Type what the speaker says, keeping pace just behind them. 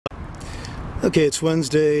Okay, it's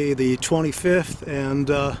Wednesday the 25th, and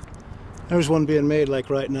there's one being made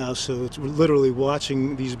like right now, so it's literally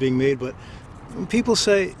watching these being made. But when people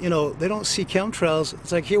say, you know, they don't see chemtrails,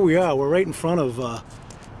 it's like here we are, we're right in front of,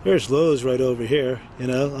 there's Lowe's right over here, you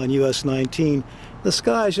know, on US 19. The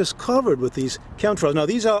sky is just covered with these chemtrails. Now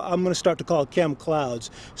these are, I'm going to start to call chem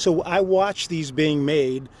clouds. So I watch these being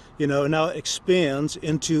made, you know, and now it expands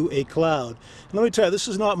into a cloud. And let me tell you, this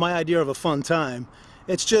is not my idea of a fun time.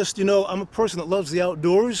 It's just, you know, I'm a person that loves the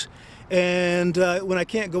outdoors, and when I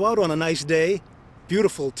can't go out on a nice day,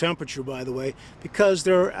 beautiful temperature by the way, because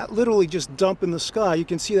they're literally just dumping the sky, you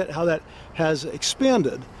can see that how that has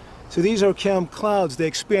expanded. So these are chem clouds, they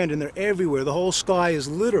expand and they're everywhere. The whole sky is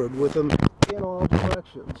littered with them in all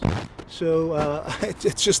directions. So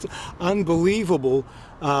it's just unbelievable.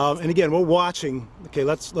 And again, we're watching. Okay,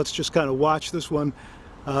 let's just kind of watch this one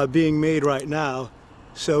being made right now.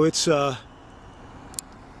 So it's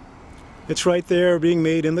right there being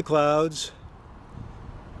made in the clouds,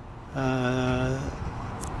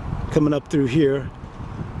 coming up through here.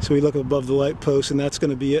 So we look above the light post and that's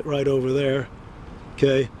going to be it right over there.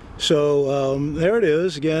 Okay, so there it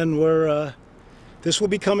is again. This will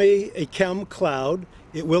become a chem cloud.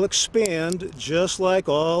 It will expand just like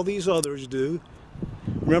all these others do.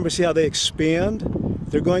 Remember, see how they expand?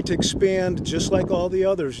 They're going to expand just like all the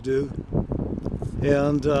others do.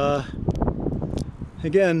 And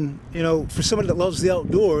again, you know, for somebody that loves the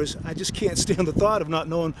outdoors, I just can't stand the thought of not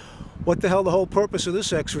knowing what the hell the whole purpose of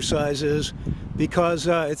this exercise is, because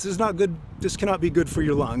this is not good. This cannot be good for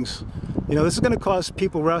your lungs. You know, this is going to cause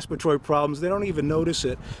people respiratory problems. They don't even notice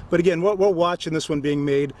it. But again, we're watching this one being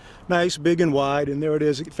made nice, big and wide, and there it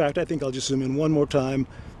is. In fact, I think I'll just zoom in one more time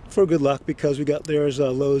for good luck, because we got, there's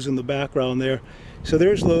Lowe's in the background there. So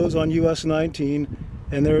there's Lowe's on US 19,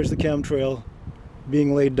 and there's the chemtrail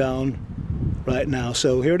being laid down right now.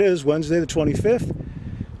 So here it is, Wednesday the 25th.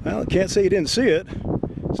 Well, I can't say you didn't see it.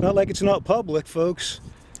 It's not like it's not public, folks.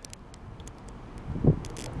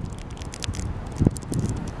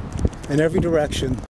 In every direction.